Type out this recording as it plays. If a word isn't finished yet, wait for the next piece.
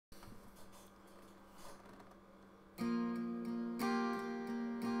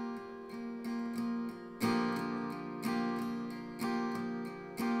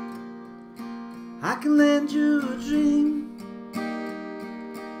can lend you a dream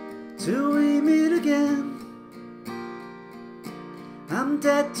till we meet again. I'm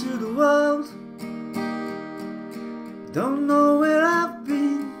dead to the world, don't know where I've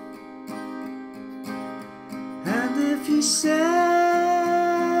been. And if you say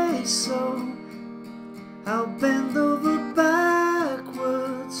so, I'll bend over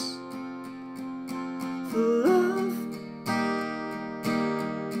backwards for love.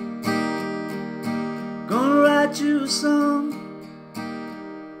 Gonna write you a song,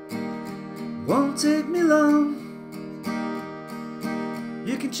 won't take me long.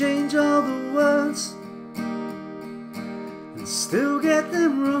 You can change all the words and still get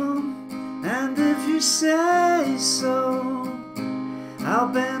them wrong. And if you say so, I'll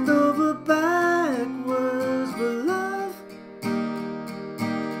bend over backwards. But love,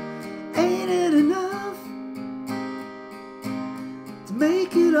 ain't it enough to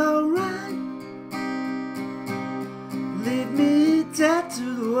make it alright? Leave me dead to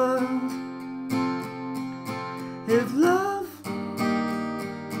the world. If love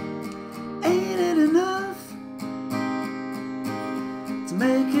ain't it enough to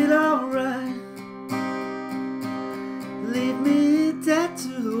make it alright, leave me dead to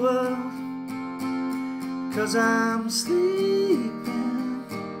the world, 'cause I'm sleeping.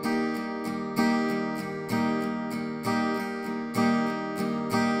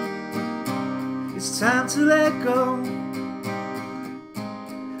 It's time to let go.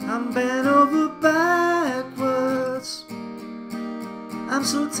 I'm bent over backwards, I'm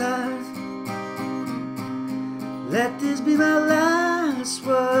so tired. Let this be my last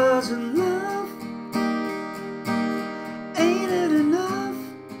words. And love, ain't it enough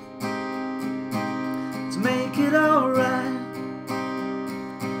to make it alright?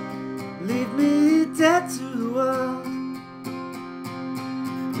 Leave me dead to the world.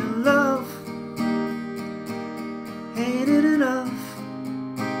 And love, ain't it enough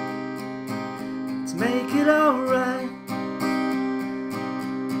to make it alright?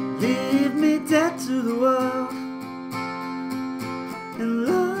 Leave me dead to the world. And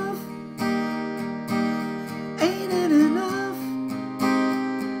love, ain't it enough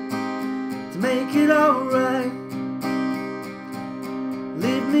to make it alright?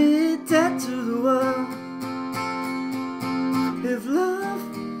 Leave me dead to the world. If love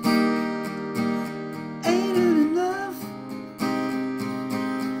ain't it enough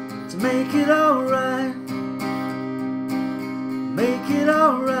to make it alright, make it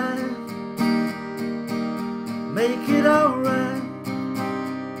alright, make it alright.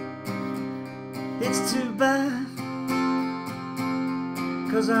 It's too bad,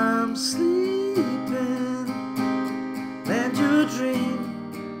 'cause I'm sleeping. Lend you a dream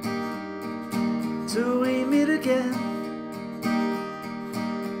till we meet again.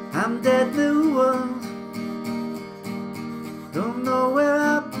 I'm dead to the world,